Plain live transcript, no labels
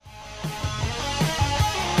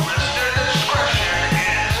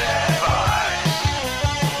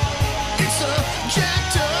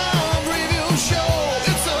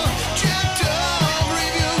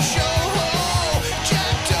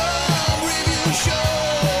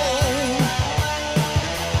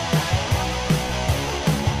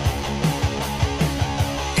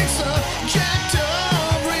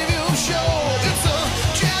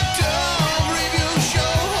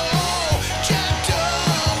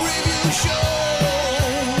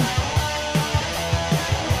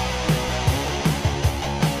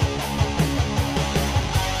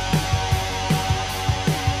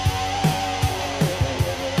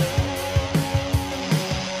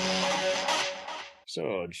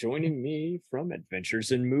So, joining me from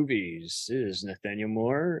Adventures in Movies is Nathaniel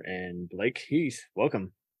Moore and Blake Heath.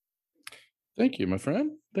 Welcome. Thank you, my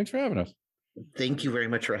friend. Thanks for having us. Thank you very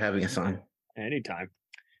much for having us on. Anytime.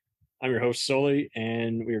 I'm your host, Sully,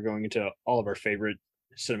 and we are going into all of our favorite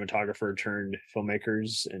cinematographer turned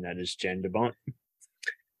filmmakers, and that is Jan de Bont,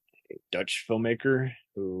 a Dutch filmmaker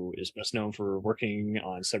who is best known for working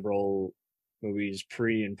on several movies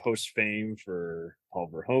pre and post fame for Paul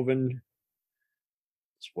Verhoeven,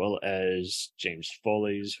 as well as James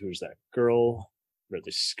Foley's Who's That Girl,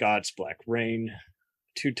 Ridley Scott's Black Rain,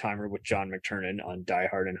 two-timer with John McTiernan on Die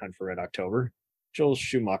Hard and Hunt for Red October, Joel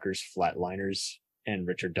Schumacher's Flatliners, and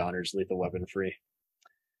Richard Donner's Lethal Weapon Free.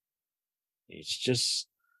 He's just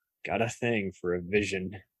got a thing for a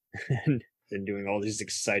vision and been doing all these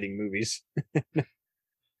exciting movies.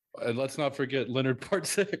 And let's not forget Leonard Part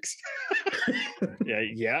 6. Yeah,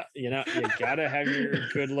 you gotta have your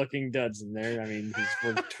good-looking duds in there. I mean, he's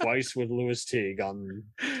worked twice with Louis Teague on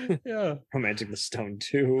Romantic the Stone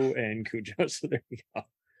 2 and Cujo, so there you go.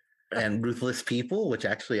 And Ruthless People, which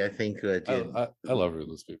actually I think did... I love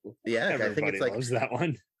Ruthless People. Yeah, everybody I think it's like loves that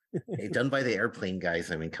one. Done by the Airplane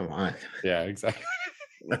guys. I mean, come on. Yeah, exactly.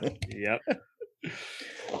 Yep.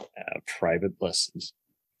 Private Lessons.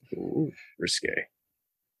 Ooh, risque.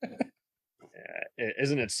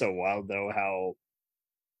 Isn't it so wild though how,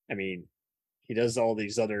 I mean, he does all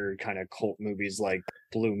these other kind of cult movies like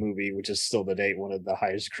Blue Movie, which is still to date one of the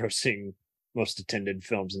highest grossing, most attended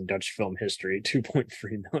films in Dutch film history,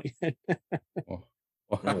 2.3 million. Oh,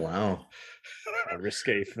 wow. A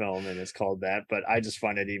risque film, and it's called that. But I just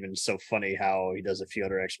find it even so funny how he does a few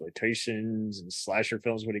other exploitations and slasher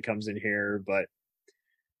films when he comes in here. But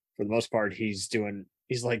for the most part, he's just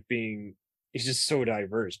so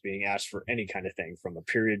diverse, being asked for any kind of thing, from a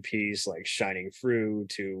period piece like Shining Through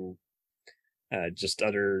to just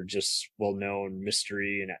other well-known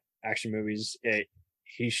mystery and action movies.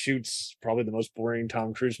 He shoots probably the most boring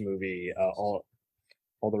Tom Cruise movie, all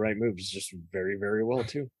the right moves, just very, very well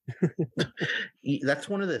too. That's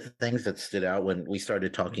one of the things that stood out when we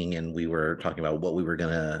started talking, and we were talking about what we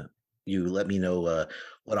were you let me know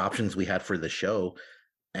what options we had for the show.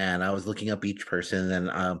 And I was looking up each person,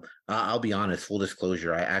 and I'll be honest, full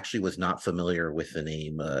disclosure, I actually was not familiar with the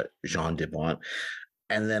name Jan de Bont.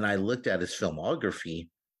 And then I looked at his filmography,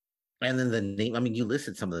 and then the name, I mean, you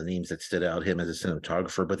listed some of the names that stood out, him as a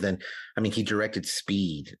cinematographer, but then, I mean, he directed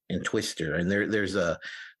Speed and Twister, and there's a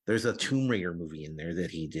Tomb Raider movie in there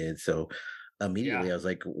that he did. So immediately I was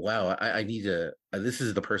like, wow, I need this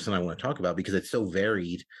is the person I want to talk about, because it's so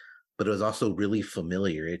varied, but it was also really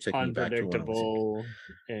familiar. It took me back to unpredictable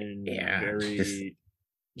and very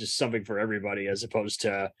just something for everybody, as opposed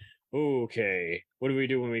to, okay, what do we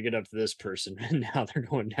do when we get up to this person? And now they're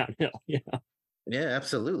going downhill. Yeah,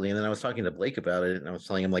 absolutely. And then I was talking to Blake about it, and I was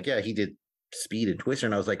telling him, like, yeah, he did Speed and Twister,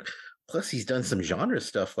 and I was like, plus he's done some genre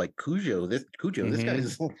stuff like Cujo. This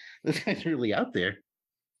guy's really out there.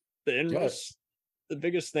 The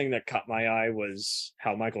biggest thing that caught my eye was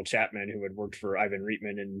how Michael Chapman, who had worked for Ivan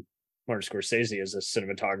Reitman and Martin Scorsese as a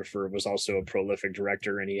cinematographer, was also a prolific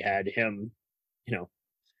director, and he had him,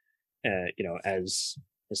 as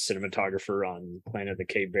a cinematographer on Planet of the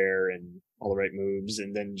Cape Bear and All the Right Moves,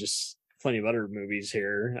 and then just plenty of other movies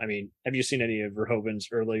here. I mean, have you seen any of Verhoeven's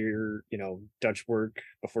earlier, Dutch work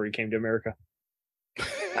before he came to America?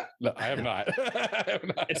 No, I have not.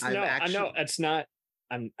 I know it's not.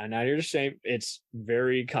 I'm not here to shame. It's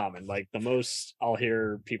very common. Like, the most I'll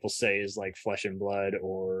hear people say is like Flesh and Blood,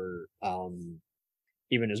 or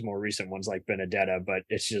even his more recent ones like Benedetta. But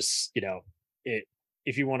it's just,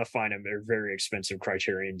 if you want to find them, they're very expensive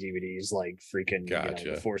Criterion DVDs. Like freaking,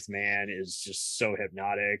 The Fourth Man is just so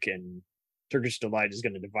hypnotic, and Turkish Delight is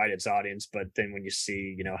going to divide its audience. But then when you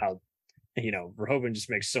see, how, Verhoeven just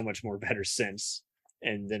makes so much more better sense,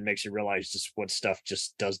 and then makes you realize just what stuff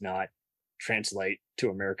just does not translate to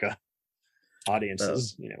America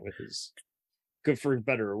audiences, with his good for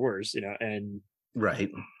better or worse, and right.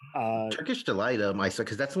 Turkish Delight, I saw,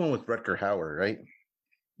 because that's the one with Rutger Hauer, right?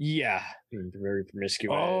 Yeah, very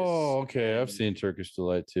promiscuous. Oh, okay. I've seen Turkish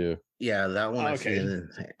Delight too. Yeah, that one I've seen,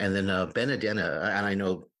 and then Benedetta, and I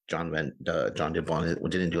know John de Bont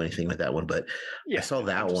didn't do anything with that one, but I saw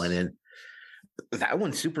that one, and that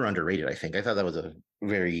one's super underrated. I think I thought that was a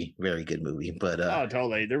very, very good movie. But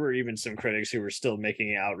totally. There were even some critics who were still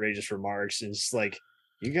making outrageous remarks, and it's like,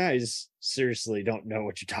 you guys seriously don't know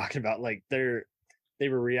what you're talking about. Like, they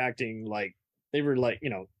were reacting like they were like,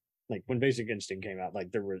 like when Basic Instinct came out,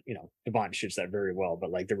 like there were, de Bont shoots that very well, but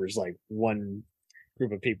like there was like one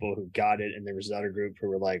group of people who got it, and there was another group who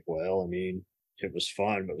were like, well, I mean, it was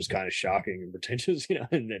fun, but it was kind of shocking and pretentious,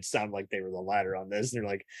 and it sounded like they were the latter on this. And they're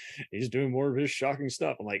like, he's doing more of his shocking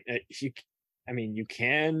stuff. I'm like, I mean, you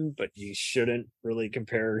can, but you shouldn't really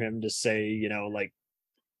compare him to say, like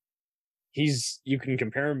you can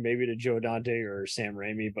compare him maybe to Joe Dante or Sam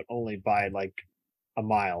Raimi, but only by like a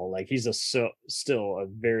mile. Like he's still a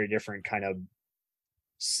very different kind of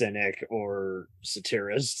cynic or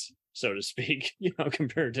satirist, so to speak,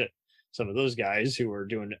 compared to some of those guys who are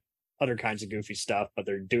doing other kinds of goofy stuff, but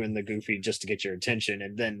they're doing the goofy just to get your attention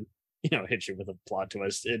and then, hit you with a plot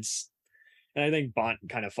twist. And I think Bont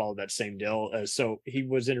kind of followed that same deal. So he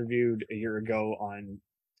was interviewed a year ago on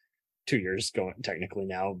 2 years going technically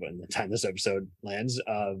now, but in the time this episode lands,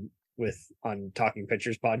 on Talking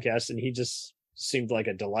Pictures podcast, and he just seemed like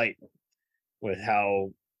a delight with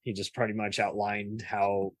how he just pretty much outlined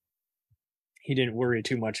how he didn't worry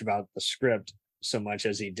too much about the script so much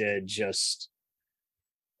as he did just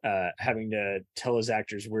having to tell his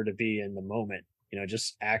actors where to be in the moment,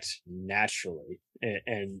 just act naturally.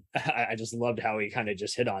 And I just loved how he kind of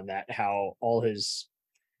just hit on that, how all his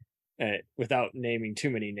without naming too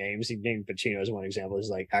many names, he named Pacino as one example. Is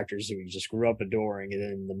like actors who he just grew up adoring, and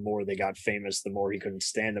then the more they got famous, the more he couldn't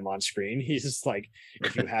stand them on screen. He's just like,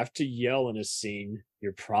 if you have to yell in a scene,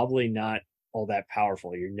 you're probably not all that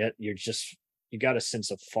powerful. You're just, you got a sense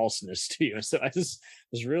of falseness to you. So I just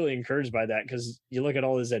was really encouraged by that, because you look at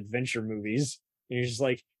all his adventure movies and you're just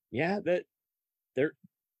like, yeah, that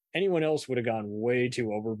anyone else would have gone way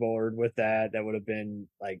too overboard with that. That would have been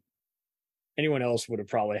like, anyone else would have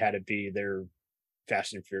probably had it be their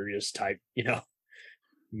Fast and Furious type,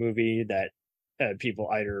 movie that people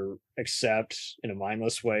either accept in a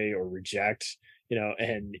mindless way or reject,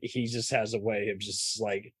 and he just has a way of just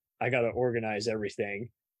like, I got to organize everything.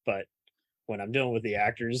 But when I'm dealing with the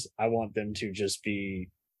actors, I want them to just be,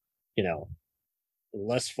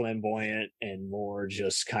 less flamboyant and more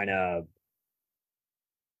just kind of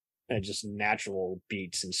just natural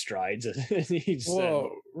beats and strides.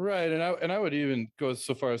 Right, and I would even go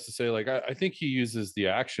so far as to say, like, I think he uses the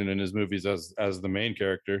action in his movies as the main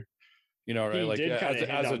character, right? He Like, did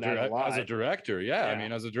as a director, yeah. I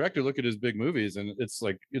mean, as a director, look at his big movies, and it's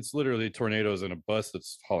like, it's literally tornadoes and a bus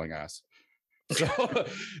that's hauling ass.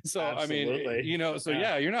 So I mean,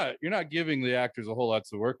 yeah, you're not giving the actors a whole lot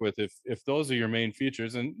to work with if those are your main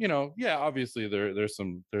features. And obviously there's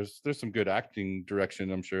some good acting direction,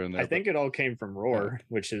 I'm sure, in there. I think it all came from Roar,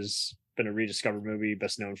 which has been a rediscovered movie,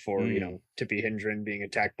 best known for Tippi Hedren being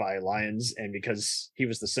attacked by lions, and because he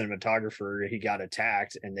was the cinematographer, he got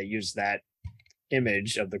attacked, and they used that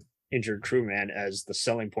image of the injured crewman as the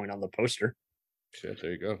selling point on the poster. Shit,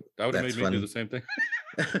 there you go. That would have made me do the same thing.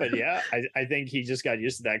 But yeah, I think he just got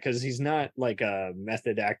used to that, because he's not like a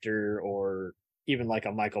method actor or even like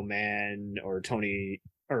a Michael Mann or Tony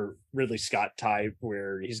or Ridley Scott type,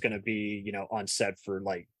 where he's going to be, on set for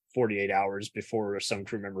like 48 hours before some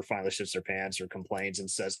crew member finally shits their pants or complains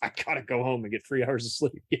and says, I gotta go home and get 3 hours of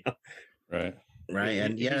sleep. Right.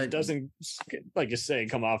 And it doesn't, like you say,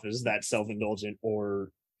 come off as that self-indulgent, or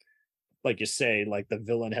like you say, like the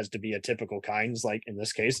villain has to be a typical kind. Like in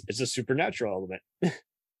this case, it's a supernatural element.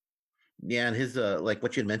 Yeah, and his like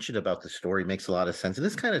what you mentioned about the story makes a lot of sense, and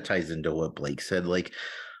this kind of ties into what Blake said. Like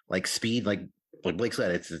Speed, like Blake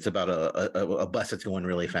said, it's about a bus that's going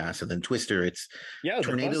really fast, and then Twister, it's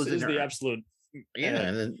tornadoes. The bus is the absolute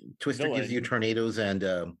and then Twister villain. gives you tornadoes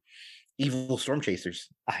and evil storm chasers.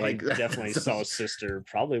 I definitely saw Sister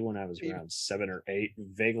probably when I was around 7 or 8.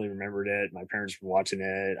 Vaguely remembered it. My parents were watching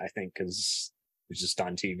it, I think, because it was just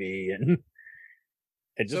on TV, and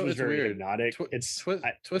it just was very weird. hypnotic.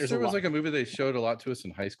 Twister was like a movie they showed a lot to us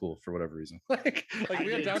in high school for whatever reason. like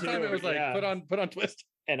we had downtime, it was like, put on Twist.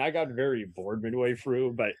 And I got very bored midway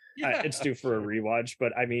through, but it's due for a rewatch.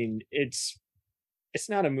 But I mean, it's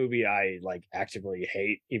not a movie I like actively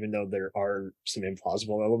hate, even though there are some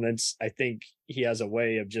implausible elements. I think he has a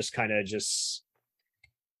way of just kind of just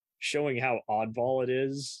showing how oddball it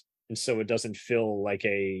is, and so it doesn't feel like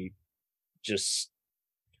a just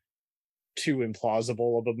too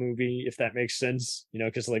implausible of a movie, if that makes sense,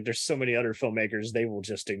 because like there's so many other filmmakers, they will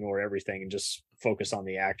just ignore everything and just focus on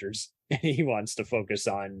the actors. And he wants to focus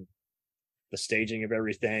on the staging of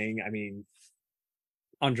everything. I mean,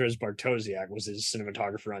 Andrzej Bartosiak was his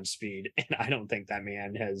cinematographer on Speed, and I don't think that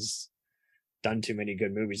man has done too many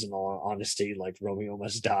good movies, in all honesty, like Romeo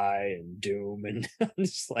Must Die and Doom, and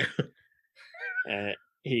just like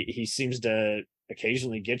he seems to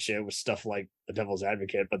occasionally get you with stuff like The Devil's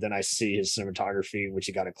Advocate, but then I see his cinematography, which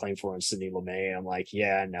he got a claim for on Sidney Lumet, and I'm like,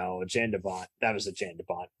 yeah, no, Jan de Bont, that was a Jan de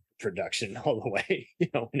Bont production all the way,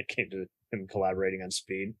 when it came to him collaborating on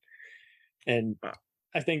Speed. And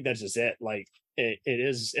I think that's just it. Like, it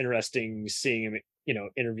is interesting seeing him,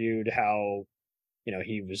 interviewed how,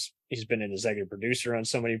 he's been an executive producer on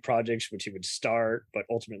so many projects, which he would start, but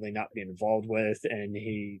ultimately not be involved with. And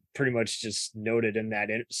he pretty much just noted in that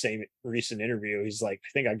same recent interview, he's like, I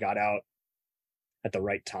think I got out at the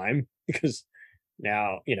right time because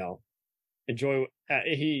now, enjoy.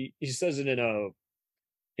 He says it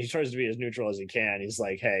he tries to be as neutral as he can. He's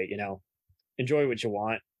like, hey, enjoy what you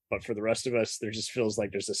want. But for the rest of us, there just feels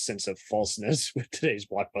like there's a sense of falseness with today's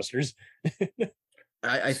blockbusters.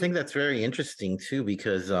 I think that's very interesting too,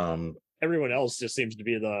 because everyone else just seems to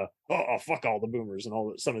be the fuck all the boomers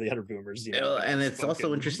and some of the other boomers, and it's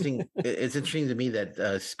also interesting. It's interesting to me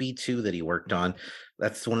that Speed 2 that he worked on,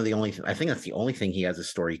 that's one of the only. I think that's the only thing he has a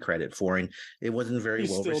story credit for, and it wasn't very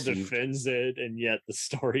well received. He still defends it, and yet the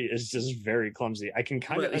story is just very clumsy. I can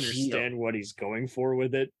kind of understand what he's going for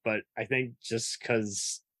with it, but I think just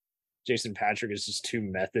because Jason Patric is just too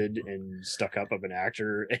method and stuck up of an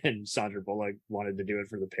actor, and Sandra Bullock wanted to do it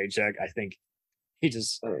for the paycheck, I think he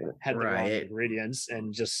just had the wrong ingredients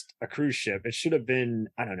and just a cruise ship. It should have been,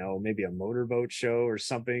 I don't know, maybe a motorboat show or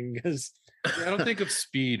something. Because I don't think of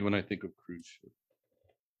Speed when I think of cruise ship.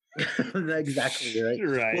 Exactly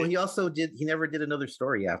right. Well, he never did another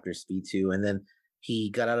story after Speed 2, and then he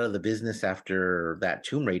got out of the business after that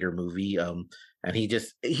Tomb Raider movie. And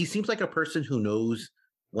he seems like a person who knows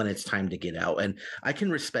when it's time to get out, and I can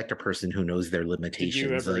respect a person who knows their limitations.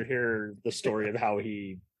 Did you ever hear the story of how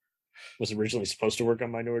he was originally supposed to work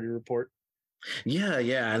on Minority Report? Yeah,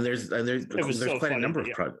 and there's quite a number of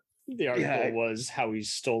projects. The article was how he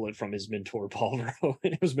stole it from his mentor Paul Verhoeven.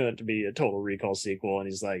 It was meant to be a Total Recall sequel, and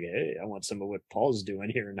he's like, "Hey, I want some of what Paul's doing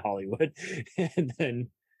here in Hollywood." And then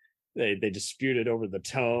they disputed over the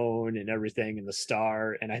tone and everything and the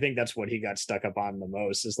star, and I think that's what he got stuck up on the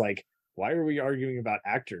most. Is like, why are we arguing about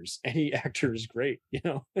actors? Any actor is great,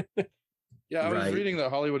 Yeah, I was reading that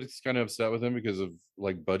Hollywood is kind of upset with him because of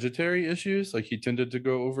like budgetary issues. Like he tended to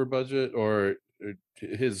go over budget, or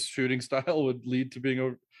his shooting style would lead to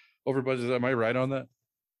being over budget. Am I right on that?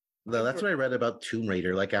 No, that's what I read about Tomb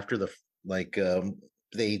Raider. Like after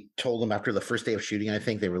they told him after the first day of shooting, I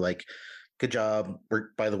think they were like, "Good job.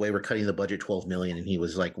 By the way, we're cutting the budget $12 million," and he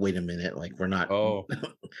was like, "Wait a minute, like we're not." Oh.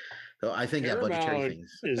 So I think budgetary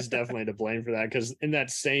things is definitely to blame for that, because in that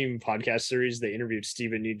same podcast series, they interviewed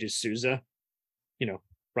Stephen E. D'Souza,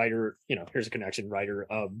 writer, here's a connection, writer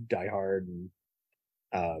of Die Hard and,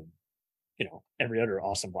 every other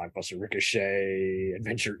awesome blockbuster, Ricochet,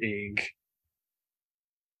 Adventure Inc.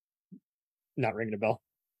 Not ringing a bell?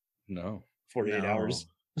 No. 48 Hours.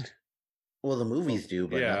 Well, the movies do,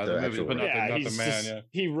 but not the movies, but not the man. Yeah,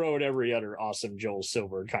 he wrote every other awesome Joel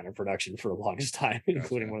Silver kind of production for the longest time,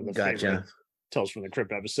 including one of the favorite Tales from the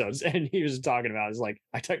Crypt episodes. And he was talking about, like,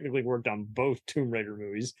 I technically worked on both Tomb Raider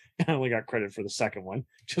movies, and I only got credit for the second one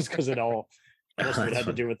just because most of it had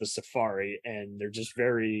to do with the safari, and they're just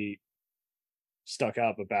very stuck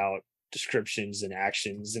up about descriptions and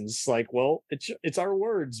actions, and it's like, well, it's our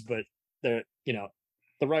words, but the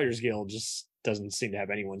Writers Guild just doesn't seem to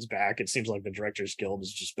have anyone's back. It seems like the Directors Guild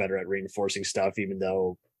is just better at reinforcing stuff, even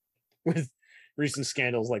though with recent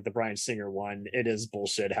scandals like the Bryan Singer one, it is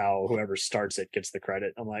bullshit how whoever starts it gets the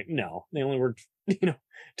credit. I'm like, no, they only worked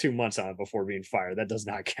 2 months on it before being fired. That does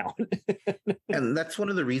not count. And that's one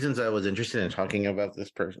of the reasons I was interested in talking about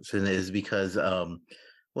this person, is because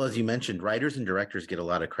well, as you mentioned, writers and directors get a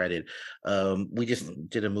lot of credit. We just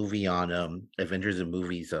did a movie on Avengers and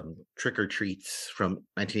Movies, Trick or Treats from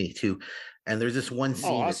 1982. And there's this one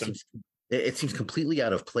scene awesome. It seems completely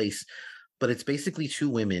out of place, but it's basically two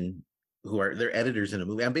women they're editors in a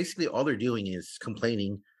movie. And basically all they're doing is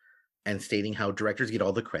complaining and stating how directors get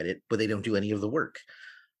all the credit, but they don't do any of the work.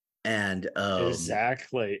 And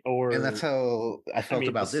exactly. And that's how I felt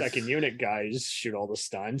about the this. Second unit guys shoot all the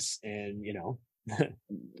stunts, and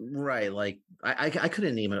right, like I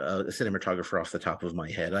couldn't name a cinematographer off the top of my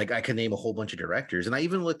head. Like I could name a whole bunch of directors, and I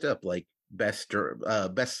even looked up like best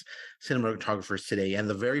cinematographers today, and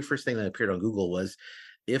the very first thing that appeared on Google was,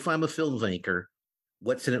 if I'm a filmmaker,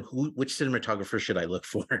 which cinematographer should I look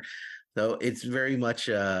for? So it's very much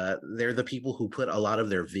they're the people who put a lot of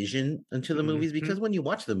their vision into the movies, because when you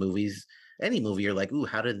watch the movies, any movie, you're like, ooh,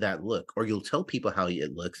 how did that look? Or you'll tell people how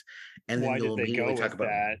it looks, and then you'll immediately talk about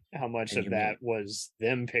that. How much of that was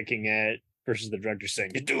them picking it versus the director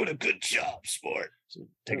saying, "You're doing a good job, sport." So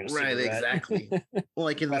right, exactly. Well,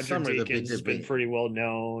 like in the summer, the big has been pretty well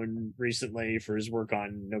known recently for his work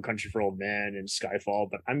on No Country for Old Men and Skyfall,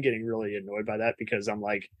 but I'm getting really annoyed by that, because I'm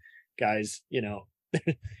like, guys,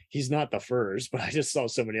 he's not the first, but I just saw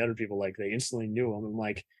so many other people, like, they instantly knew him. I'm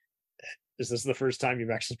like, is this the first time you've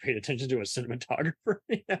actually paid attention to a cinematographer?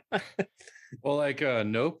 Well, like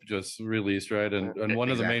Nope just released, right? And one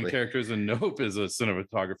of the main characters in Nope is a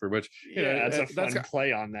cinematographer, which that's a fun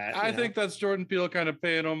play on that. I think that's Jordan Peele kind of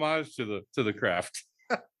paying homage to the craft.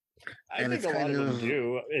 I think a lot of them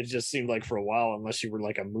do. It just seemed like for a while, unless you were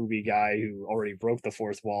like a movie guy who already broke the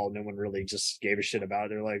fourth wall, no one really just gave a shit about it.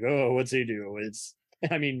 They're like, oh, what's he do?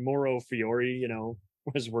 I mean, Mauro Fiore,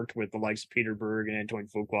 has worked with the likes of Peter Berg and Antoine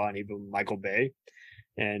Fuqua and even Michael Bay.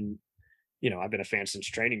 And, I've been a fan since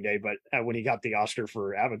Training Day, but when he got the Oscar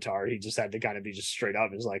for Avatar, he just had to kind of be just straight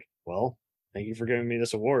up. He's like, well, thank you for giving me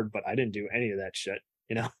this award, but I didn't do any of that shit.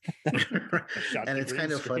 And it's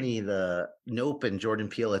kind of funny, the Nope and Jordan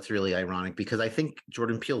Peele, it's really ironic because I think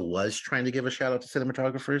Jordan Peele was trying to give a shout out to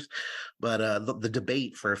cinematographers, but the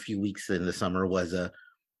debate for a few weeks in the summer was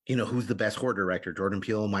who's the best horror director, Jordan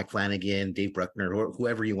Peele, Mike Flanagan, Dave Bruckner, or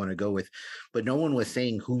whoever you want to go with, but no one was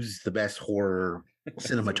saying who's the best horror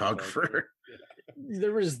cinematographer.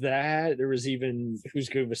 There was that. There was even who's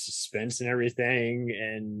good with suspense and everything,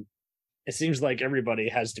 and it seems like everybody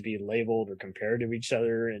has to be labeled or compared to each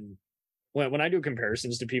other. And when I do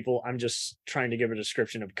comparisons to people, I'm just trying to give a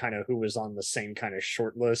description of kind of who was on the same kind of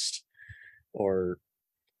short list or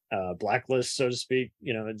blacklist, so to speak.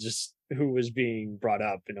 Just who was being brought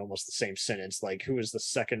up in almost the same sentence, like who was the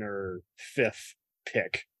second or fifth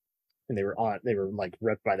pick, and they were like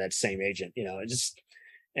repped by that same agent.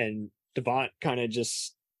 And de Bont kind of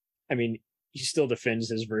just, I mean, he still defends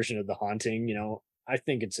his version of The Haunting. I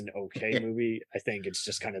think it's an okay movie. I think it's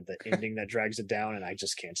just kind of the ending that drags it down, and I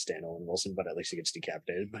just can't stand Owen Wilson, but at least he gets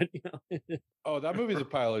decapitated. But oh, that movie's a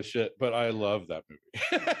pile of shit, but I love that movie.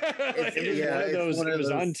 It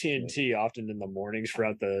was on TNT often in the mornings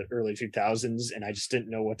throughout the early 2000s, and I just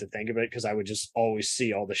didn't know what to think of it because I would just always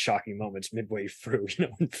see all the shocking moments midway through,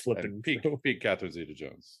 and flipping peak Catherine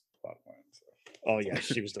Zeta-Jones. Bottom line. So. Oh yeah,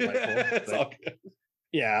 she was delightful. It's all good.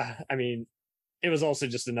 Yeah, I mean, it was also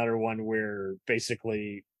just another one where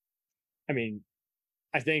basically, I mean,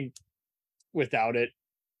 I think without it,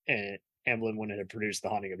 and Amblin wouldn't have produced The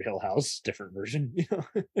Haunting of Hill House, different version,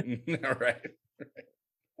 Right.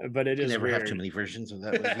 But it is never weird. have too many versions of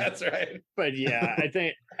that movie. That's right. But yeah, I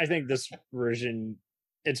think this version,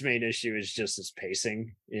 its main issue is just its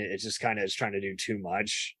pacing. It's just kind of is trying to do too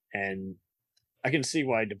much, and I can see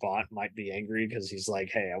why de Bont might be angry because he's like,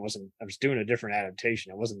 hey, I was doing a different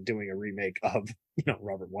adaptation. I wasn't doing a remake of,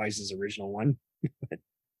 Robert Wise's original one.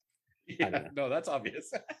 Yeah, no, that's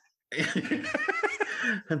obvious.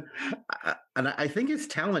 And I think it's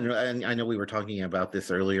talent. And I know we were talking about this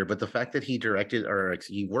earlier, but the fact that he directed or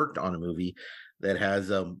he worked on a movie that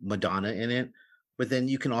has Madonna in it, but then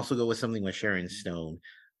you can also go with something with Sharon Stone,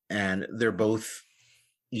 and they're both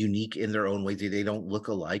unique in their own ways. They don't look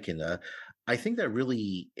alike, and I think that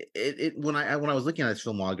really when I was looking at his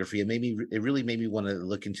filmography, it really made me want to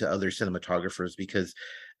look into other cinematographers because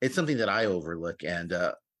it's something that I overlook. And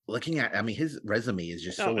looking at, I mean, his resume is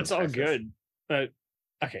just so it's impressive. all good. But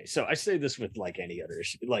okay, so I say this with like any other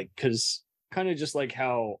issue, like because kind of just like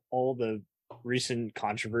how all the recent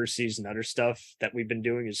controversies and other stuff that we've been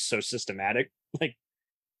doing is so systematic. Like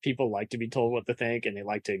people like to be told what to think, and they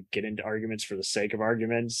like to get into arguments for the sake of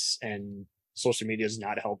arguments, and social media is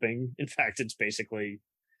not helping. In fact, it's basically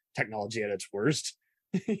technology at its worst.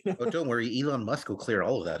 Oh, don't worry, Elon Musk will clear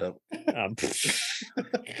all of that up.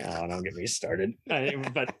 Oh, don't get me started.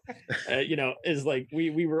 But is like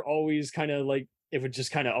we were always kind of like it would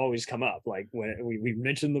just kind of always come up. Like when we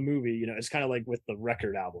mentioned the movie, it's kind of like with the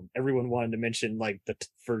record album. Everyone wanted to mention like the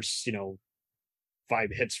first 5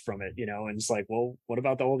 hits from it, and it's like, well, what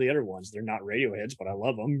about all the other ones? They're not radio hits, but I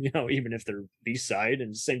love them, even if they're B-side.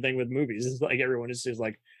 And same thing with movies. It's like everyone is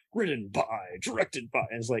like written by, directed by,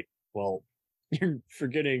 and it's like, well, you're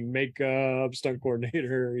forgetting makeup, stunt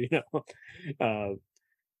coordinator,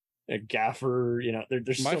 a gaffer,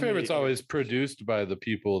 there's my favorite's always produced by the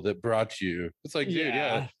people that brought you. It's like, dude,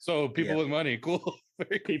 yeah. So people with money, cool.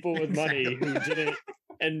 People with money who didn't.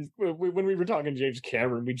 And when we were talking James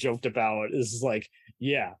Cameron, we joked about this is like,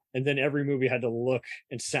 yeah. And then every movie had to look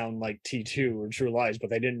and sound like T2 or True Lies,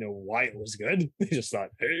 but they didn't know why it was good. They just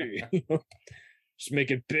thought, hey, just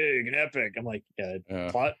make it big and epic. I'm like,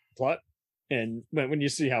 plot. And when you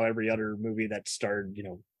see how every other movie that starred,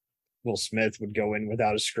 Will Smith would go in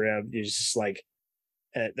without a script, it's just like,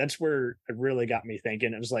 that's where it really got me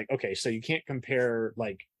thinking. It was like, okay, so you can't compare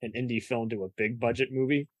like an indie film to a big budget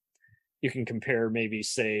movie. You can compare maybe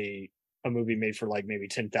say a movie made for like maybe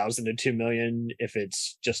 10,000 to 2 million if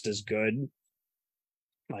it's just as good.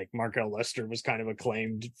 Like Mark L. Lester was kind of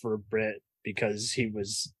acclaimed for a bit because he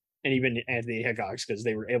was, and even Anthony Hickox, because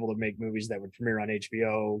they were able to make movies that would premiere on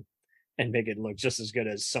HBO and make it look just as good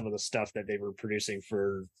as some of the stuff that they were producing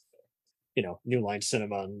for, New Line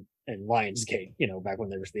Cinema and Lionsgate, back when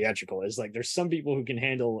they were theatrical. Is like, there's some people who can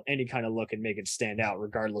handle any kind of look and make it stand out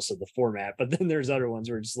regardless of the format, but then there's other ones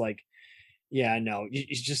where it's like, yeah, no, you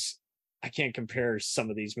just, I can't compare some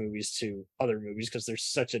of these movies to other movies because there's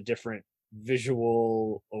such a different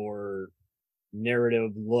visual or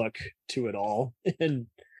narrative look to it all. And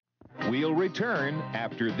we'll return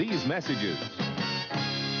after these messages.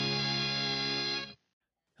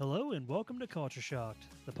 Hello and welcome to Culture Shocked,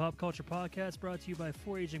 the pop culture podcast brought to you by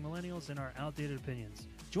four aging millennials and our outdated opinions.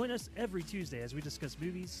 Join us every Tuesday as we discuss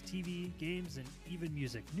movies, TV, games, and even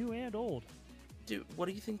music, new and old. Dude, what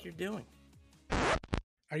do you think you're doing?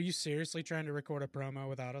 Are you seriously trying to record a promo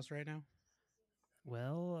without us right now?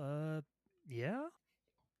 Well, yeah.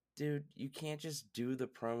 Dude, you can't just do the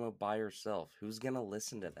promo by yourself. Who's gonna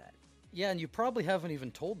listen to that? Yeah, and you probably haven't even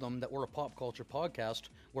told them that we're a pop culture podcast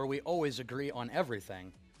where we always agree on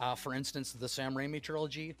everything. For instance, the Sam Raimi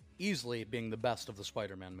trilogy, easily being the best of the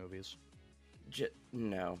Spider-Man movies.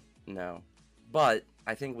 No. But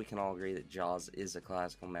I think we can all agree that Jaws is a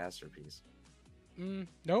classical masterpiece.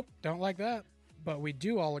 Nope, don't like that. But we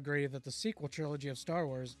do all agree that the sequel trilogy of Star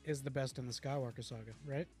Wars is the best in the Skywalker saga,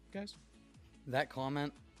 right, guys? That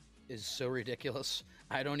comment is so ridiculous.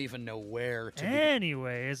 I don't even know where to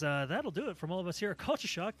Anyways, that'll do it from all of us here at Culture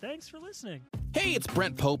Shock. Thanks for listening. Hey, it's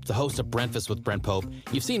Brent Pope, the host of Breakfast with Brent Pope.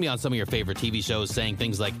 You've seen me on some of your favorite TV shows saying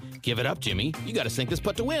things like, "Give it up, Jimmy. You got to sink this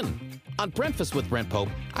putt to win." On Breakfast with Brent Pope,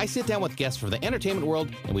 I sit down with guests from the entertainment world,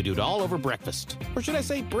 and we do it all over breakfast. Or should I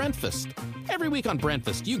say Brentfast? Every week on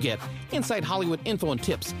Brentfast, you get inside Hollywood info and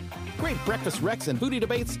tips, great breakfast recs and foodie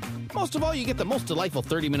debates. Most of all, you get the most delightful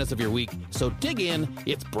 30 minutes of your week. So dig in.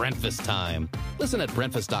 It's Brentfast time. Listen at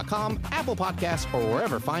Brentfast.com, Apple Podcasts, or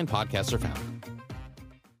wherever fine podcasts are found.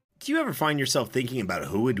 Do you ever find yourself thinking about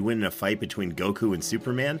who would win in a fight between Goku and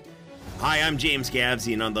Superman? Hi, I'm James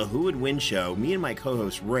Gavsey, and on the Who Would Win show, me and my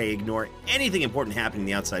co-host Ray ignore anything important happening in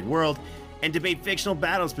the outside world and debate fictional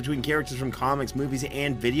battles between characters from comics, movies,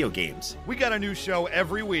 and video games. We got a new show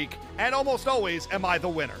every week, and almost always am I the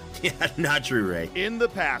winner. Yeah, not true, Ray. In the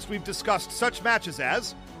past, we've discussed such matches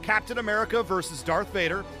as Captain America versus Darth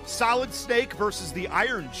Vader, Solid Snake versus the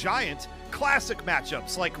Iron Giant, classic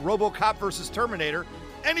matchups like RoboCop versus Terminator,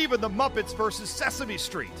 and even the Muppets versus Sesame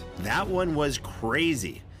Street. That one was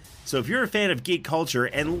crazy. So if you're a fan of geek culture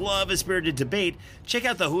and love a spirited debate, check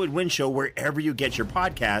out the Who Would Win show wherever you get your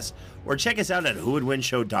podcasts, or check us out at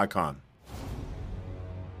whowouldwinshow.com.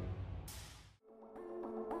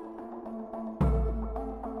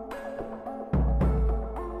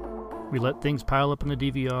 We let things pile up in the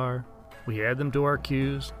DVR, we add them to our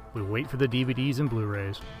queues, we wait for the DVDs and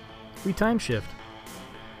Blu-rays. We time shift.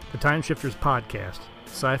 The Time Shifters Podcast.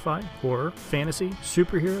 Sci-fi, horror, fantasy,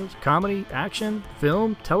 superheroes, comedy, action,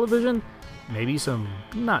 film, television, maybe some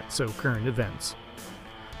not-so-current events.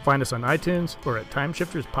 Find us on iTunes or at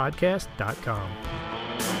timeshifterspodcast.com.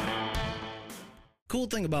 Cool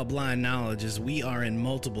thing about Blind Knowledge is we are in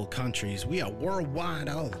multiple countries. We are worldwide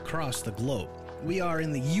all across the globe. We are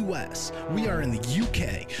in the US, we are in the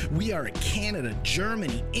UK, we are in Canada,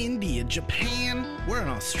 Germany, India, Japan. We're in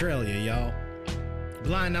Australia, y'all.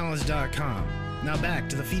 BlindKnowledge.com. Now back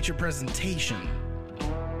to the feature presentation.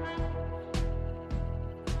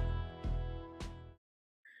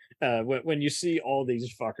 When you see all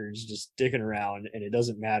these fuckers just dicking around, and it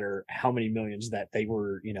doesn't matter how many millions that they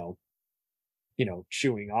were,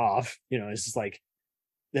 chewing off, it's just like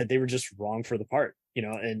that they were just wrong for the part,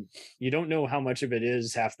 and you don't know how much of it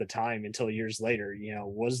is half the time until years later.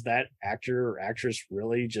 Was that actor or actress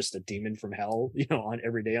really just a demon from hell, on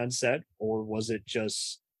every day on set, or was it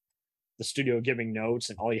just the studio giving notes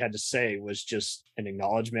and all you had to say was just an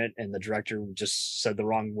acknowledgement and the director just said the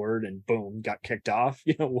wrong word and boom, got kicked off?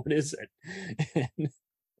 What is it?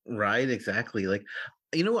 Right, exactly. Like,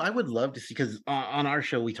 I would love to see, because on our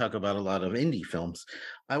show we talk about a lot of indie films.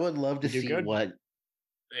 I would love to see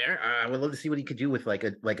what he could do with like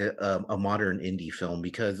a modern indie film,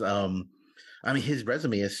 because his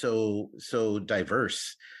resume is so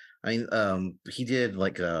diverse. He did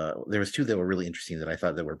there was two that were really interesting that I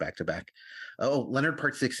thought that were back to back. Leonard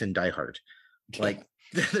Part 6 and Die Hard. Like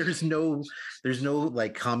there's no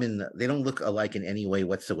like common, they don't look alike in any way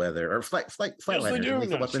whatsoever. Or Flatliners and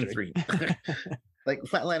Lethal Weapon 3. Like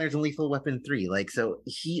Flatliners and Lethal Weapon 3. Like, so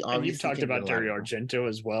he obviously. And you've talked about Dario Argento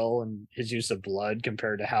as well, and his use of blood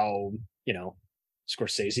compared to how,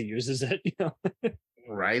 Scorsese uses it.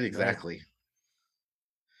 Right, exactly.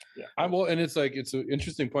 Well, and it's like it's an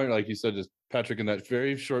interesting point, like you said, just Patrick, in that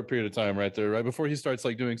very short period of time, right there, right before he starts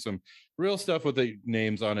like doing some real stuff with the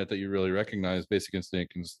names on it that you really recognize, Basic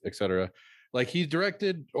Instinct, etc. Like he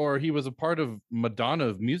directed or he was a part of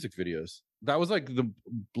Madonna music videos. That was like the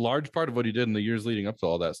large part of what he did in the years leading up to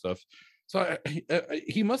all that stuff. So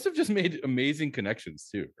he must have just made amazing connections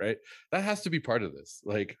too, right? That has to be part of this.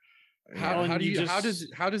 Like, how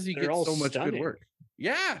does he get so much good work?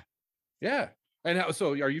 Yeah. And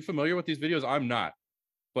so, are you familiar with these videos? I'm not,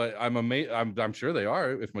 but I'm amazed. I'm sure they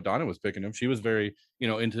are. If Madonna was picking them, she was very,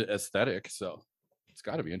 into aesthetic, so it's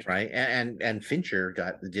got to be interesting, right? And Fincher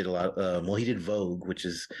did a lot. Well, he did Vogue, which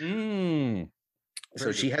is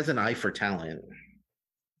so she has an eye for talent.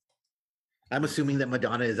 I'm assuming that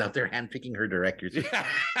Madonna is out there handpicking her directors,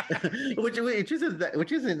 which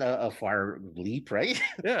isn't a far leap, right?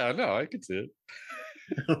 Yeah, no, I can see it.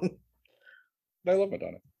 I love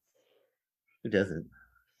Madonna. Who doesn't?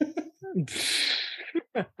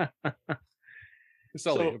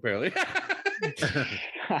 Sully, apparently.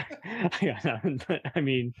 I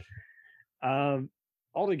mean,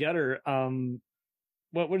 altogether,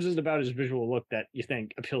 what is it about his visual look that you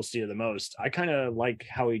think appeals to you the most? I kind of like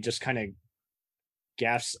how he just kind of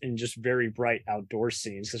gaffs in just very bright outdoor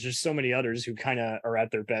scenes, because there's so many others who kind of are at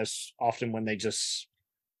their best often when they just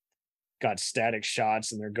got static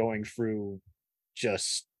shots and they're going through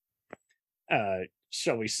just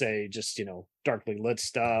shall we say just darkly lit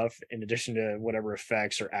stuff in addition to whatever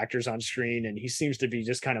effects or actors on screen, and he seems to be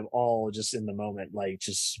just kind of all just in the moment, like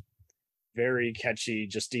just very catchy,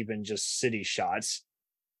 just even just city shots.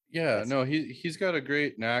 He's got a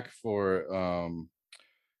great knack for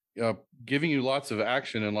giving you lots of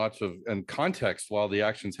action and lots of context while the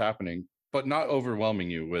action's happening, but not overwhelming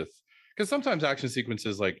you with, because sometimes action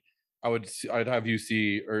sequences, like I'd have you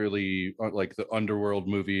see early like the Underworld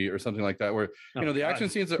movie or something like that, where the action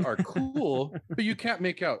scenes are cool, but you can't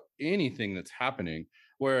make out anything that's happening.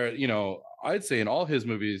 Where I'd say in all his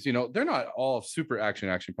movies, they're not all super action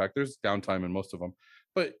packed. There's downtime in most of them,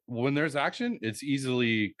 but when there's action, it's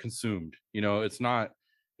easily consumed. It's not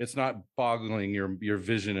boggling your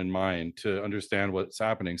vision and mind to understand what's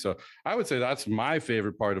happening. So I would say that's my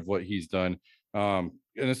favorite part of what he's done.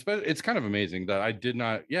 And especially, it's kind of amazing that I did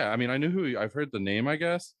not. I knew I've heard the name, I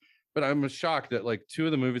guess, but I'm shocked that like two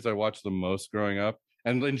of the movies I watched the most growing up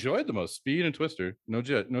and enjoyed the most, Speed and Twister, no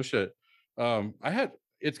shit.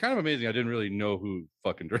 It's kind of amazing. I didn't really know who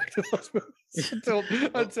fucking directed those movies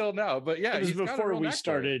until now. But yeah, it was before we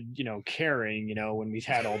started, caring, when we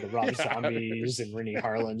had all the Rob Zombies and Rennie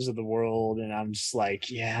Harlins of the world. And I'm just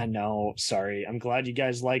like, yeah, no, sorry. I'm glad you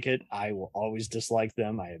guys like it. I will always dislike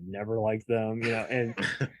them. I have never liked them, and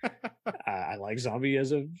I like Zombie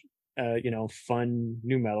as a, fun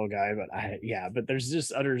new metal guy. But there's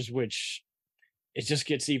just others which it just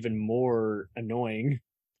gets even more annoying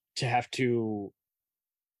to have to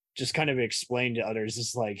just kind of explain to others.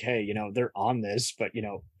 It's like, hey, they're on this, but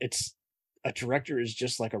it's a director is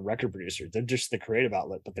just like a record producer. They're just the creative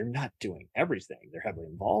outlet, but they're not doing everything. They're heavily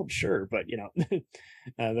involved, sure, but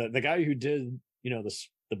the guy who did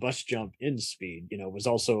the bus jump in Speed, was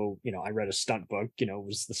also, I read a stunt book,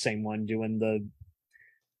 was the same one doing the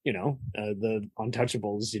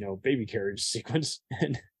Untouchables, baby carriage sequence.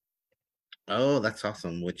 And oh, that's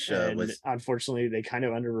awesome. Which was unfortunately they kind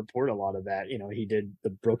of underreport a lot of that. He did the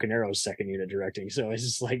Broken Arrow second unit directing, so it's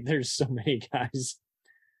just like there's so many guys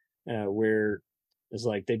where it's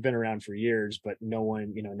like they've been around for years, but no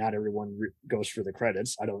one, not everyone goes for the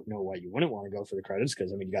credits. I don't know why you wouldn't want to go for the credits,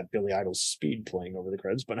 because you got Billy Idol's Speed playing over the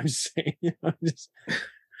credits. But I'm saying,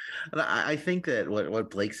 I think that what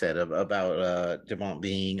Blake said about de Bont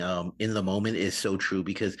being in the moment is so true,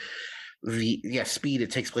 because Speed,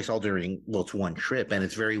 it takes place all during, it's one trip and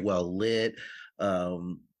it's very well lit,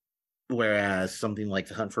 whereas something like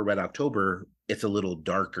The Hunt for Red October, it's a little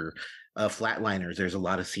darker. Flatliners, there's a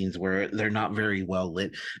lot of scenes where they're not very well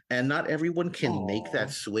lit, and not everyone can make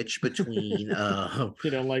that switch between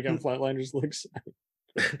you don't like how Flatliners looks?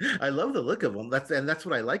 I love the look of him. That's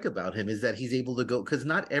what I like about him, is that he's able to go, because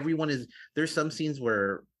not everyone is. There's some scenes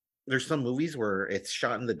where there's some movies where it's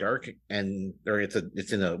shot in the dark or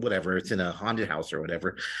it's in a haunted house or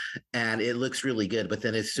whatever, and it looks really good. But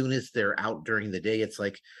then as soon as they're out during the day, it's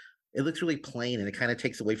like it looks really plain, and it kind of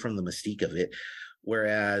takes away from the mystique of it.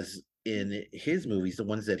 Whereas in his movies, the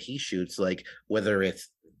ones that he shoots, like whether it's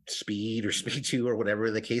Speed or Speed 2 or whatever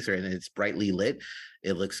the case, and it's brightly lit,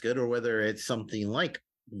 it looks good, or whether it's something like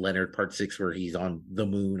Leonard Part 6 where he's on the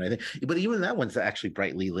moon, I think. But even that one's actually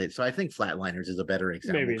brightly lit. So I think Flatliners is a better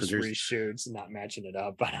example. Maybe it's reshoots and not matching it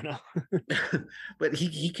up. I don't know. But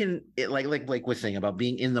he can, like was saying about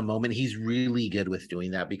being in the moment, he's really good with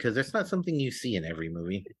doing that because that's not something you see in every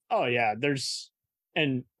movie. Oh yeah,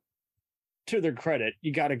 and to their credit,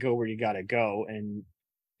 you got to go where you got to go and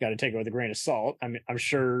got to take it with a grain of salt. I mean, I'm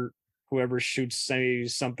sure whoever shoots, say,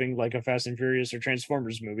 something like a Fast and Furious or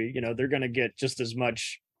Transformers movie, they're going to get just as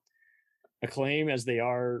much acclaim as they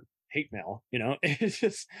are hate mail. It's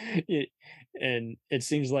just, and it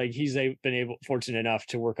seems like he's been fortunate enough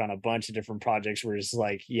to work on a bunch of different projects where it's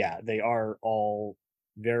like, yeah, they are all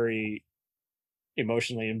very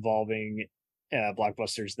emotionally involving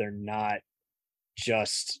blockbusters. They're not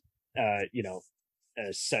just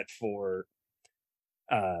set for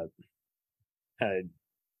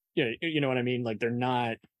you know what I mean? Like they're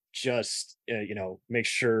not just make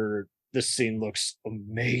sure this scene looks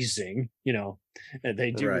amazing, and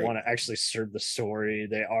they do want to actually serve the story.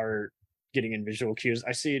 They are getting in visual cues.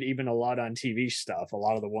 I see it even a lot on TV stuff. A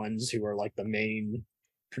lot of the ones who are like the main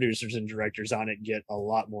producers and directors on it get a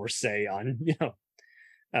lot more say on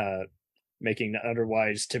making the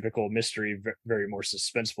otherwise typical mystery very more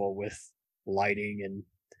suspenseful with lighting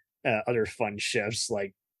and other fun shifts.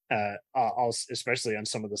 Like I'll especially on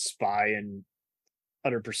some of the spy and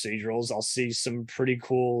other procedurals, I'll see some pretty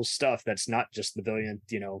cool stuff that's not just the brilliant,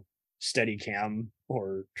 steady cam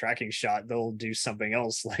or tracking shot. They'll do something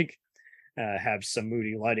else like have some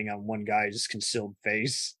moody lighting on one guy's concealed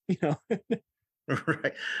face,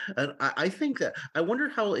 Right. And I think that I wonder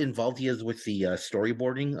how involved he is with the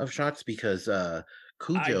storyboarding of shots because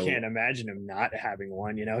Cujo. I can't imagine him not having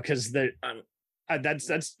one, because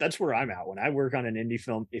that's where I'm at when I work on an indie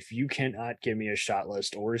film. If you cannot give me a shot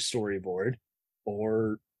list or a storyboard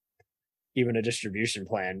or even a distribution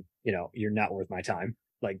plan, you're not worth my time.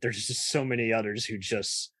 Like there's just so many others who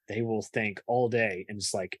they will think all day and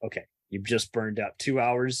it's like, okay, you've just burned up 2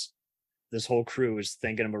 hours. This whole crew is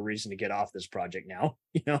thinking of a reason to get off this project now,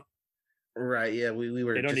 Right. Yeah. We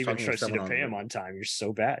were. They don't even trust you to pay them on time. You're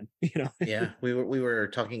so bad, Yeah. We were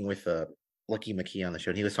talking with Lucky McKee on the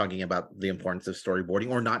show, and he was talking about the importance of storyboarding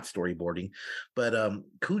or not storyboarding. But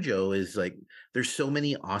Cujo is like, there's so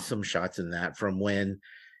many awesome shots in that from when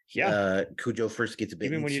Cujo first gets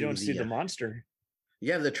bitten. Even when you don't see the monster.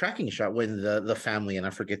 Yeah, the tracking shot when the family, and I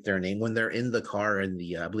forget their name, when they're in the car in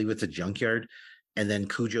the I believe it's a junkyard, and then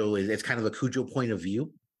it's kind of a Cujo point of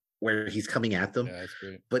view where he's coming at them. Yeah, that's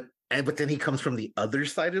great. But then he comes from the other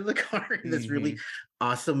side of the car in this really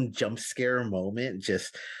awesome jump scare moment.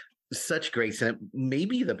 Just such great cinema.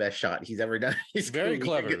 Maybe the best shot he's ever done. It's very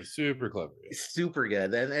clever, super clever, super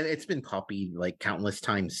good, and it's been copied like countless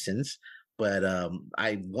times since. But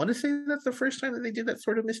I want to say that's the first time that they did that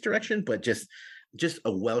sort of misdirection. But just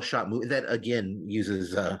a well shot movie that again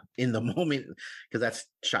uses in the moment because that's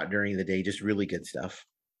shot during the day. Just really good stuff.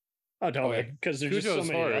 Oh, totally. Because there's just so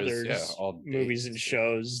many others, movies and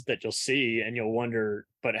shows that you'll see, and you'll wonder,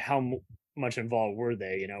 but how much involved were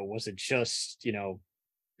they? Was it just,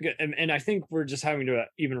 and I think we're just having to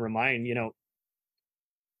even remind,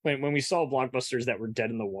 when we saw blockbusters that were dead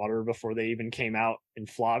in the water before they even came out and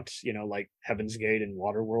flopped, like Heaven's Gate and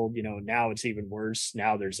Waterworld, now it's even worse.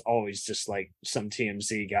 Now there's always just like some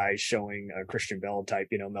TMZ guy showing a Christian Bale type,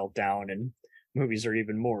 meltdown, and movies are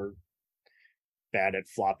even more bad at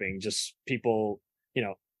flopping. Just people,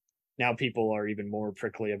 now people are even more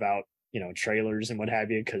prickly about, trailers and what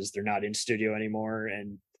have you, because they're not in studio anymore.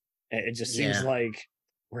 And it just seems like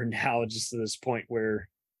we're now just to this point where,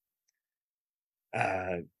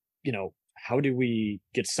 how do we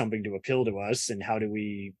get something to appeal to us, and how do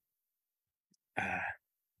we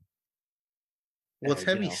well, it's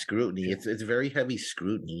heavy scrutiny. It's very heavy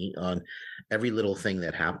scrutiny on every little thing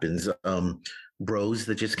that happens. Bros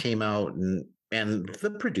that just came out, and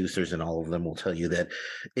the producers and all of them will tell you that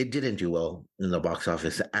it didn't do well in the box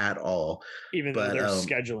office at all. Even though they're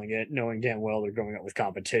scheduling it, knowing damn well they're going up with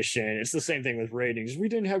competition. It's the same thing with ratings. We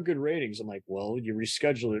didn't have good ratings. I'm like, well, you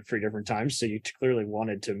rescheduled it 3 different times, so you clearly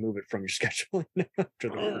wanted to move it from your schedule.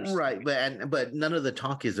 Right, but none of the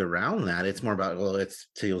talk is around that. It's more about, well, it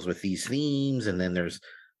deals with these themes, and then there's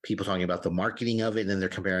people talking about the marketing of it, and then they're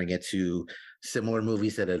comparing it to similar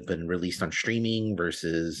movies that have been released on streaming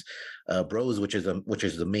versus Bros, which is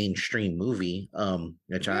the mainstream movie.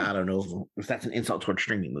 Which I don't know if that's an insult towards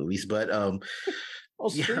streaming movies, but well,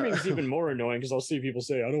 streaming is even more annoying because I'll see people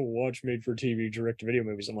say, I don't watch made-for-TV direct-to-video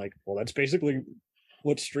movies. I'm like, well, that's basically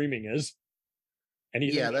what streaming is.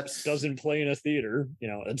 Anything that doesn't play in a theater,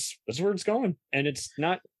 that's where it's going. And it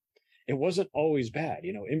wasn't always bad,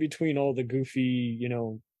 in between all the goofy,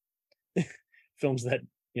 films that,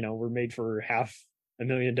 were made for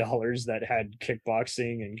 $500,000 that had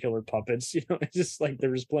kickboxing and killer puppets. It's just like there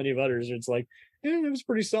was plenty of others. It's like, it was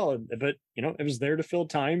pretty solid, but it was there to fill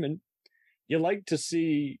time, and you like to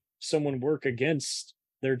see someone work against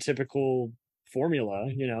their typical formula,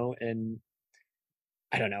 and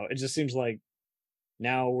I don't know. It just seems like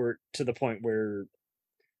now we're to the point where,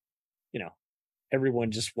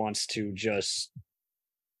 everyone just wants to just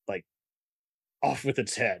like off with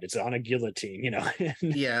its head. It's on a guillotine,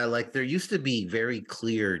 Yeah, like there used to be very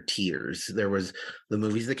clear tiers. There was the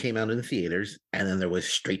movies that came out in the theaters, and then there was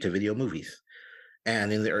straight to video movies.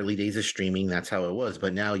 And in the early days of streaming, that's how it was.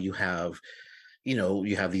 But now you have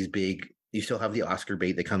these big, you still have the Oscar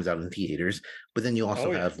bait that comes out in theaters, but then you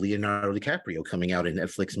also have Leonardo DiCaprio coming out in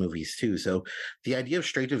Netflix movies too. So the idea of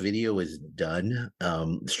straight to video is done.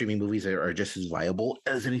 Streaming movies are just as viable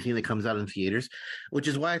as anything that comes out in theaters, which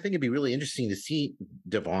is why I think it'd be really interesting to see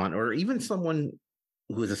Devon or even someone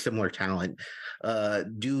who is a similar talent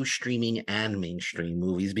do streaming and mainstream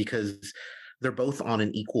movies, because they're both on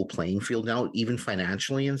an equal playing field now, even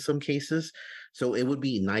financially in some cases. So it would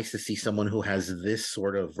be nice to see someone who has this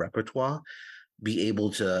sort of repertoire be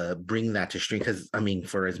able to bring that to stream. Because I mean,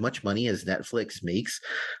 for as much money as Netflix makes,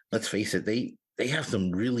 let's face it, they have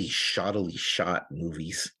some really shoddily shot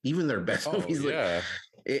movies. Even their best movies, yeah.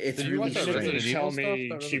 It's really strange. Tell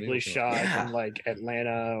me cheaply shot in like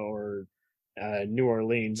Atlanta or New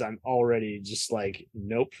Orleans, I'm already just like,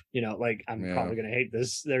 nope. Like I'm probably gonna hate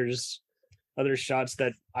this. There's other shots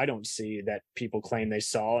that I don't see that people claim they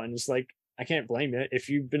saw, and it's like, I can't blame it. If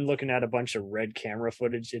you've been looking at a bunch of red camera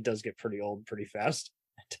footage, it does get pretty old pretty fast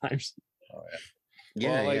at times. Oh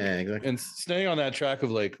yeah. Exactly. And staying on that track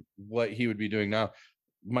of like what he would be doing now,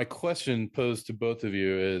 my question posed to both of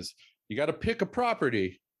you is, you got to pick a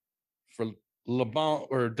property for LeBont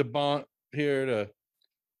or DeBont here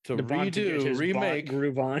to remake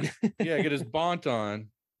groove on. Yeah, get his Bont on.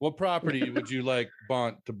 What property would you like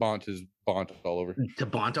to Bont his Bont all over? To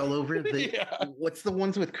Bont all over? What's the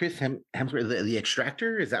ones with Chris Hemsworth? The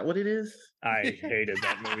Extractor? Is that what it is? I hated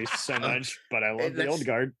that movie so much, but I love the Old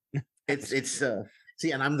Guard.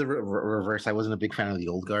 See, and I'm the reverse. I wasn't a big fan of the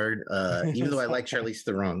Old Guard, even though I like Charlize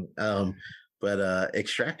Theron. But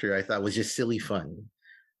Extractor, I thought was just silly fun,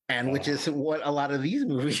 and which is what a lot of these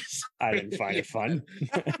movies. I didn't find it fun.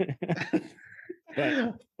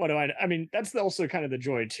 But what do I mean, that's also kind of the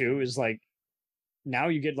joy too, is like now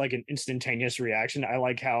you get like an instantaneous reaction. I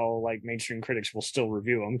like how like mainstream critics will still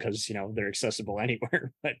review them because they're accessible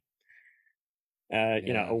anywhere. But A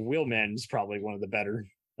Wheelman is probably one of the better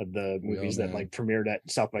of the movies that like premiered at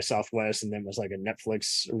South by Southwest and then was like a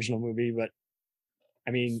Netflix original movie. But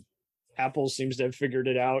I mean, Apple seems to have figured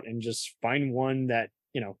it out and just find one that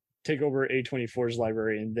take over A24's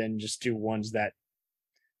library and then just do ones that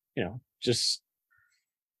just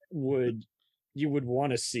you would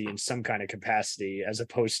want to see in some kind of capacity, as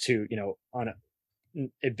opposed to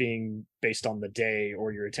it being based on the day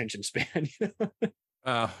or your attention span.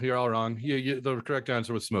 You're all wrong. The correct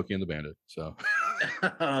answer was Smokey and the Bandit. So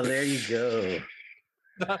oh, there you go.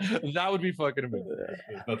 That would be fucking amazing.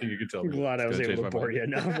 There's nothing you can tell me. I'm glad I was able to bore you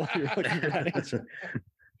now while you're looking for that answer.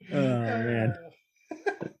 Oh man,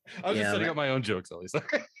 I was just setting up my own jokes, at least.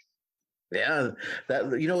 Yeah,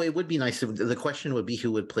 that it would be nice. The question would be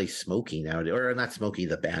who would play Smokey now, or not Smokey,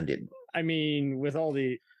 the Bandit. I mean, with all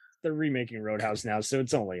they're remaking Roadhouse now, so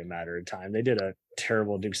it's only a matter of time. They did a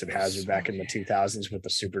terrible Dukes of Hazzard back in the 2000s with the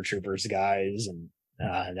Super Troopers guys, and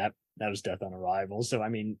that was Death on Arrival. So I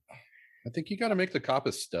mean, I think you got to make the cop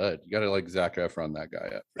a stud. You got to like Zac Efron that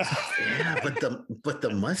guy up. Yeah, but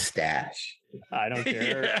the mustache. I don't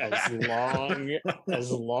care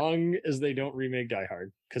as long as they don't remake Die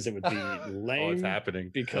Hard, because it would be lame. It's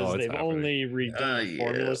happening because they've only redone the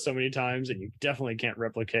formula so many times, and you definitely can't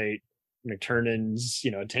replicate McTurnan's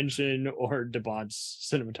attention or DeBont's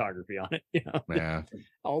cinematography on it. Yeah,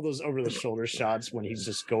 all those over the shoulder shots when he's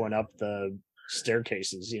just going up the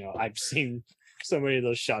staircases. I've seen so many of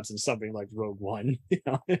those shots in something like Rogue One.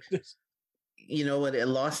 You know what? It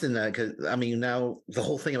lost in that, because I mean, now the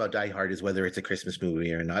whole thing about Die Hard is whether it's a Christmas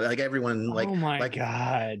movie or not. Like everyone, like, oh my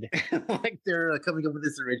god, like they're coming up with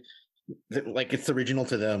this like it's original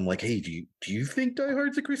to them. Like, hey, do you think Die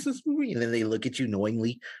Hard's a Christmas movie? And then they look at you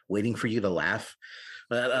knowingly, waiting for you to laugh.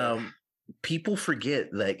 But people forget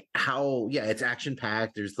like how it's action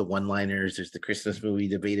packed. There's the one-liners. There's the Christmas movie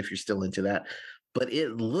debate if you're still into that. But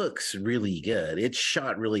it looks really good. It's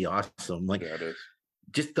shot really awesome. Like, it is.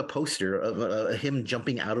 Just the poster of him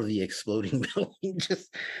jumping out of the exploding building,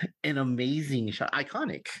 just an amazing shot,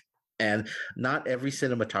 iconic. And not every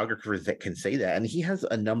cinematographer that can say that. And he has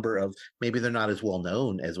a number of, maybe they're not as well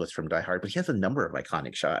known as what's from Die Hard, but he has a number of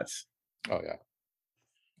iconic shots. Oh yeah.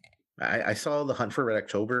 I saw The Hunt for Red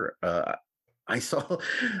October. I saw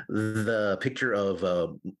the picture of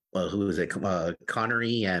who is it?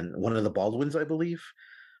 Connery and one of the Baldwins, I believe.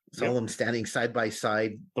 Saw them standing side by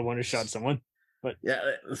side. The one who shot someone. But yeah,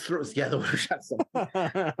 the one who shot someone.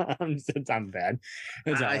 I'm bad.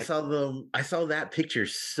 I saw that picture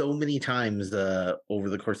so many times over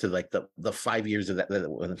the course of like the 5 years of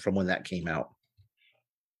that from when that came out.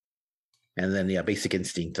 And then Basic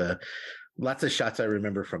Instinct. Lots of shots I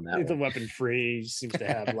remember from that. The Weapon Free seems to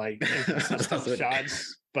have like inconsistent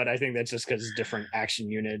shots, but I think that's just because different action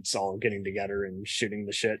units all getting together and shooting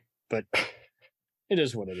the shit. But it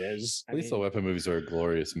is what it is. At least the weapon movies are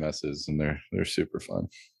glorious messes, and they're super fun.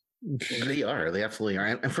 They are. They absolutely are.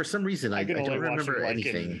 And for some reason, I don't remember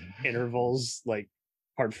anything. Intervals like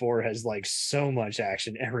Part 4 has like so much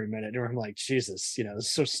action every minute. And I'm like, Jesus, it's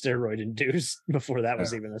so steroid induced before that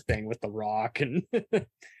was even a thing with The Rock and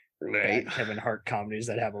right Kevin Hart comedies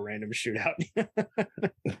that have a random shootout.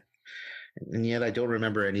 And yet I don't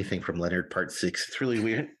remember anything from Leonard Part 6. It's really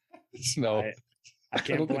weird. No. I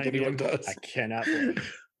can't blame you. I cannot blame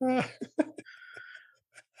you.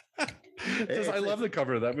 I love the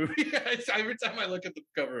cover of that movie. Every time I look at the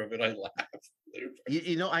cover of it, I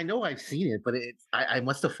laugh. I know I've seen it, but I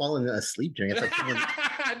must have fallen asleep during it. It's like someone,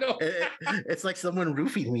 it's like someone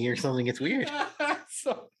roofing me or something. It's weird.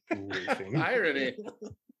 So irony.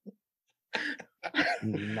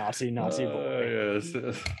 Naughty boy. Yes.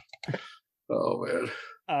 Oh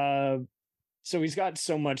man. So he's got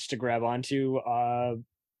so much to grab onto.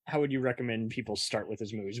 How would you recommend people start with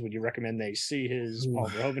his movies? Would you recommend they see his Paul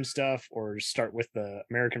Verhoeven stuff, or start with the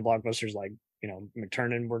American blockbusters like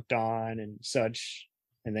McTiernan worked on and such,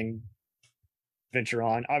 and then venture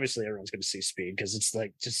on? Obviously, everyone's going to see Speed because it's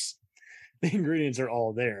like just the ingredients are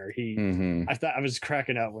all there. I thought I was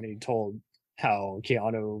cracking up when he told how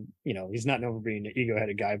Keanu, he's not known for being an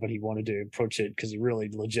ego-headed guy, but he wanted to approach it because he really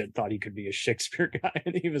legit thought he could be a Shakespeare guy,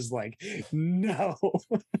 and he was like, "No,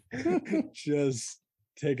 just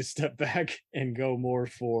take a step back and go more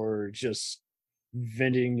for just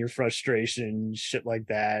venting your frustration, shit like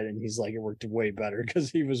that." And he's like, it worked way better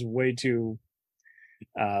because he was way too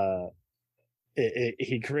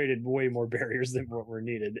he created way more barriers than what were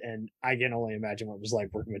needed. And I can only imagine what it was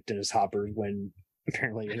like working with Dennis Hopper when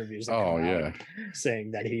apparently interviews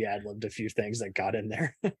saying that he ad-libbed a few things that got in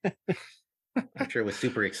there. I'm sure it was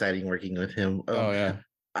super exciting working with him.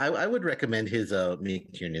 I would recommend his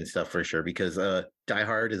McTiernan stuff for sure, because Die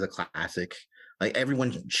Hard is a classic. Like,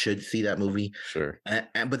 everyone should see that movie. Sure.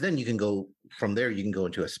 But then you can go from there. You can go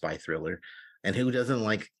into a spy thriller, and who doesn't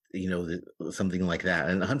like something like that?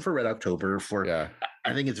 And Hunt for Red October,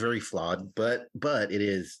 I think it's very flawed, but it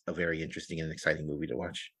is a very interesting and exciting movie to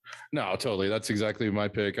watch. No, totally. That's exactly my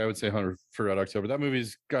pick. I would say Hunt for Red October. That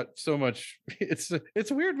movie's got so much. It's a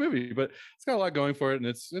weird movie, but it's got a lot going for it, and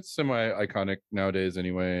it's semi-iconic nowadays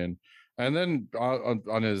anyway. And then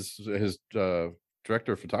on his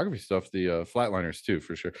director of photography stuff, the Flatliners too,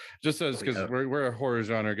 for sure. Just because we're a horror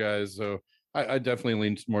genre guys, so I definitely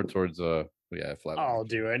lean more towards Flatliners. I'll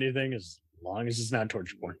do anything as long as it's not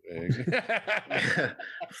torture porn.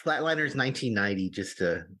 Flatliners 1990, just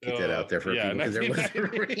to get that out there for people, because there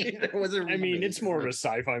was a I mean, it's more of a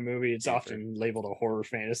sci-fi movie. It's often labeled a horror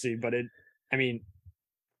fantasy, but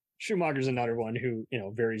Schumacher's another one who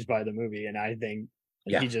varies by the movie, and I think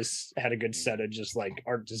he just had a good set of just like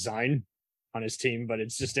art design on his team. But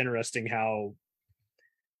it's just interesting how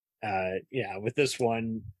with this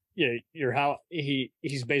one, you're how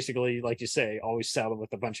he's basically, like you say, always saddled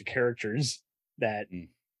with a bunch of characters that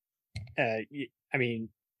had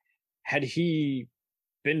he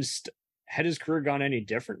been had his career gone any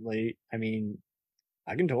differently, I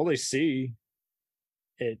can totally see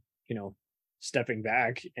it stepping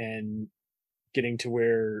back and getting to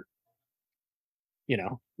where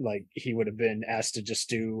like he would have been asked to just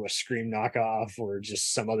do a Scream knockoff or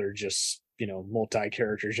just some other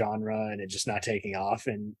multi-character genre, and it just not taking off.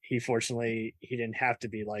 And he didn't have to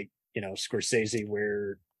be like Scorsese,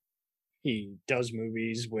 where he does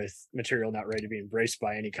movies with material not ready to be embraced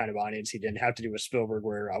by any kind of audience. He didn't have to do a Spielberg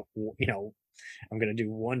where I'm going to do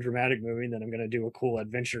one dramatic movie and then I'm going to do a cool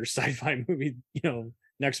adventure sci-fi movie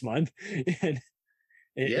next month. And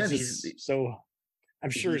so I'm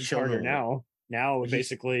sure it's harder now.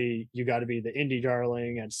 Basically, you got to be the indie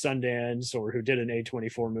darling at Sundance, or who did an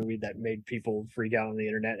A24 movie that made people freak out on the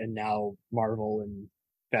internet, and now Marvel and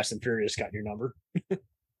Fast and Furious got your number.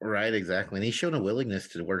 Right, exactly. And he's shown a willingness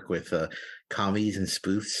to work with comedies and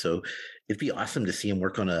spoofs. So it'd be awesome to see him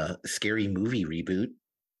work on a scary movie reboot.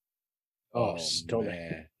 Oh, totally.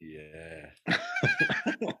 Man. Yeah.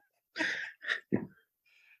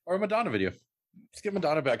 Or a Madonna video. Let's get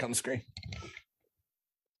Madonna back on the screen.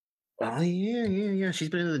 Oh, yeah. She's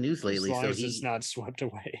been in the news lately. As long so as it's not swept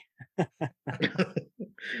away.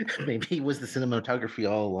 Maybe it was the cinematography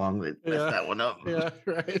all along that messed that one up. Yeah,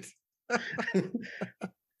 right.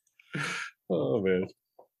 Oh, man.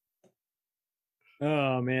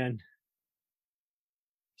 Oh, man.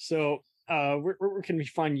 So, where can we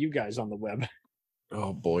find you guys on the web?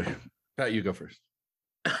 Oh, boy. Pat, you go first.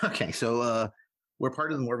 Okay, so we're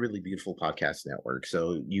part of the Morbidly Beautiful podcast network,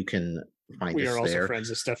 so you can find us there. We are also friends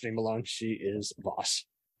with Stephanie Malone. She is a boss.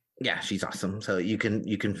 Yeah, she's awesome. So you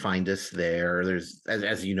can find us there. There's,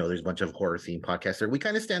 as you know, there's a bunch of horror themed podcasts there. We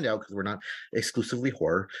kind of stand out because we're not exclusively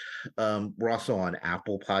horror. We're also on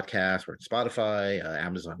Apple Podcasts, we're on Spotify,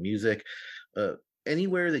 Amazon Music.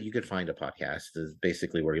 Anywhere that you could find a podcast is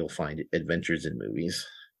basically where you'll find adventures in movies.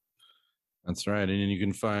 That's right. And you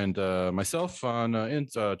can find myself on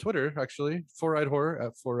Twitter, actually, 4-Eyed Horror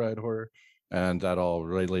at 4-Eyed Horror. And that all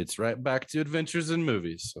relates right back to adventures in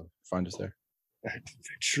movies. So find us there.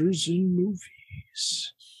 Adventures in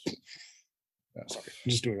movies. Oh, sorry. I'm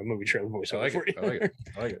just doing a movie trailer voice. I like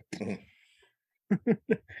it.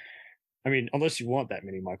 I mean, unless you want that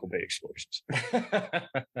many Michael Bay explosions.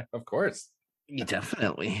 Of course.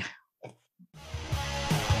 Definitely.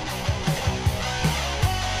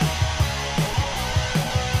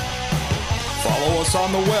 Follow us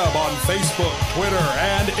on the web on Facebook, Twitter,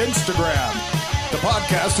 and Instagram. The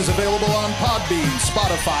podcast is available on Podbean,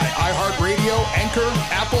 Spotify, iHeartRadio, Anchor,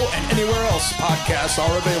 Apple, and anywhere else podcasts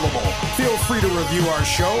are available. Feel free to review our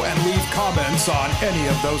show and leave comments on any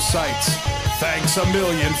of those sites. Thanks a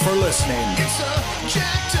million for listening. It's a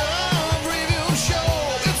jacked up